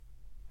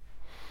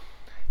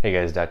Hey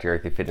guys, Dr.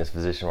 Eric, the fitness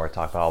physician, where I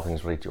talk about all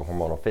things related to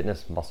hormonal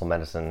fitness, muscle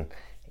medicine,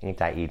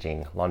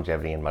 anti-aging,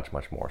 longevity, and much,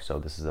 much more. So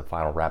this is the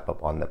final wrap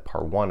up on the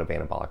part one of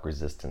anabolic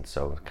resistance.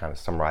 So kind of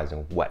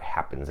summarizing what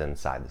happens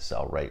inside the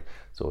cell, right?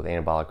 So with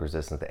anabolic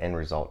resistance, the end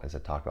result is I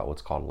talked about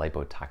what's called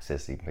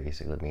lipotoxicity.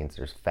 Basically, it means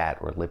there's fat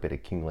or lipid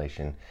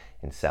accumulation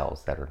in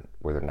cells that are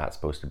where they're not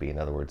supposed to be. In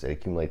other words, it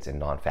accumulates in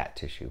non-fat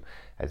tissue.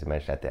 As I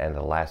mentioned at the end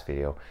of the last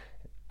video,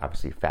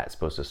 obviously fat's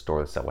supposed to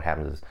store the cell. What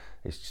happens is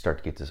you start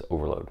to get this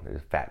overload. The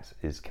fat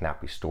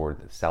cannot be stored.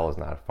 The cell is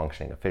not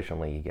functioning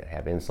efficiently. You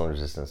have insulin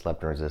resistance,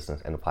 leptin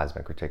resistance,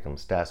 endoplasmic reticulum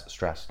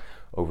stress,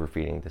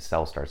 overfeeding. The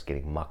cell starts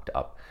getting mucked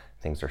up.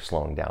 Things are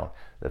slowing down.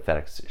 The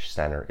FedEx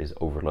center is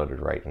overloaded,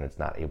 right? And it's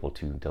not able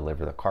to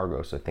deliver the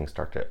cargo, so things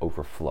start to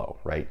overflow,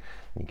 right?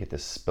 And you get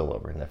this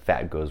spillover, and the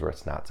fat goes where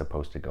it's not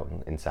supposed to go,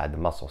 inside the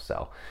muscle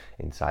cell,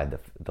 inside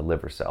the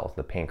liver cells,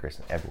 the pancreas,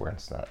 and everywhere.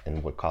 It's not,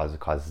 and what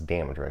causes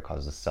damage, right? It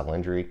causes cell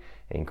injury,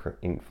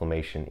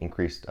 inflammation,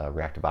 increased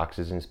reactive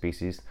oxygen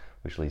species,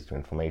 which leads to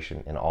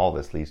inflammation, and all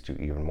this leads to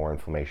even more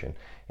inflammation,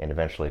 and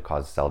eventually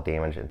causes cell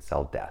damage and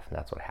cell death. And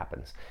that's what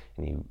happens.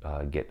 And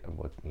you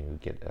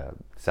get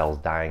cells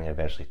dying, and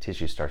eventually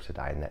tissue starts to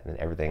die, and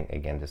everything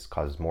again just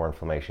causes more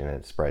inflammation, and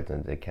it spreads,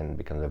 and it can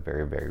become a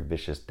very, very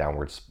vicious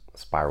downward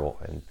spiral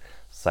and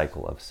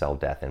cycle of cell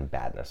death and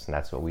badness, and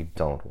that's what we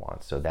don't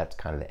want. So that's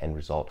kind of the end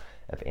result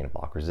of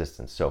anabolic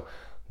resistance. So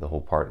the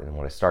whole part, and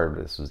when I started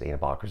with this, was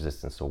anabolic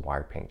resistance. So why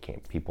are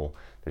people,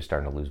 they're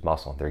starting to lose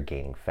muscle, they're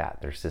gaining fat,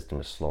 their system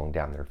is slowing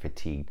down, they're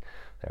fatigued,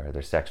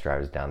 their sex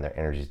drive is down, their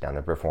energy is down,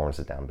 their performance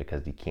is down,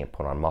 because you can't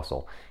put on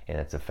muscle, and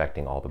it's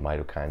affecting all the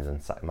cytokines and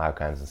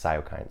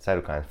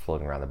cytokines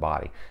floating around the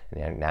body.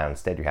 And now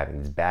instead you're having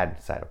these bad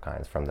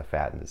cytokines from the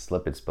fat and this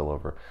lipid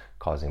spillover,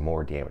 causing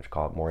more damage,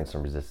 more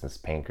insulin resistance.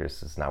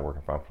 Pancreas is not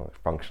working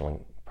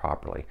functioning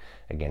properly.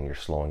 Again, you're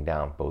slowing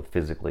down both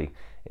physically,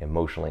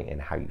 emotionally,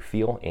 and how you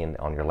feel, and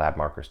on your lab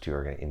markers too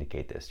are going to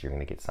indicate this. You're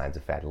going to get signs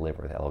of fatty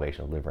liver, the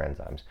elevation of liver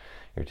enzymes.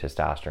 Your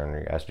testosterone,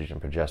 your estrogen,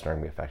 progesterone are going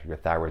to be affected. Your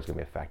thyroid is going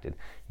to be affected.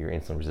 Your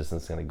insulin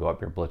resistance is going to go up.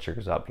 Your blood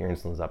sugar's up. Your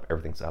insulin's up.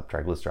 Everything's up.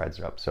 Triglycerides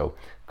are up. So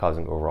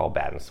causing overall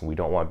badness. We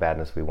don't want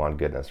badness. We want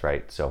goodness,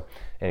 right? So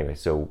anyway,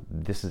 so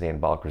this is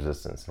anabolic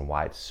resistance and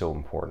why it's so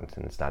important.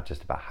 And it's not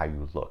just about how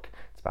you look.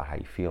 It's about how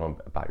you feel and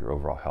about your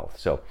overall health.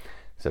 So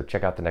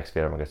check out the next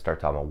video. I'm going to start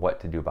talking about what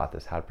to do about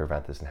this, how to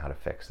prevent this, and how to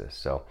fix this.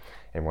 So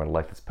everyone,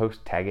 like this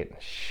post, tag it,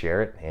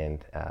 share it,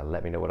 and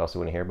let me know what else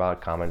you want to hear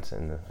about. Comments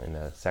in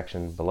the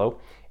section below.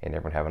 And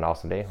everyone have an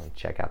awesome day.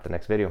 Check out the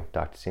next video.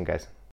 Talk to you soon, guys.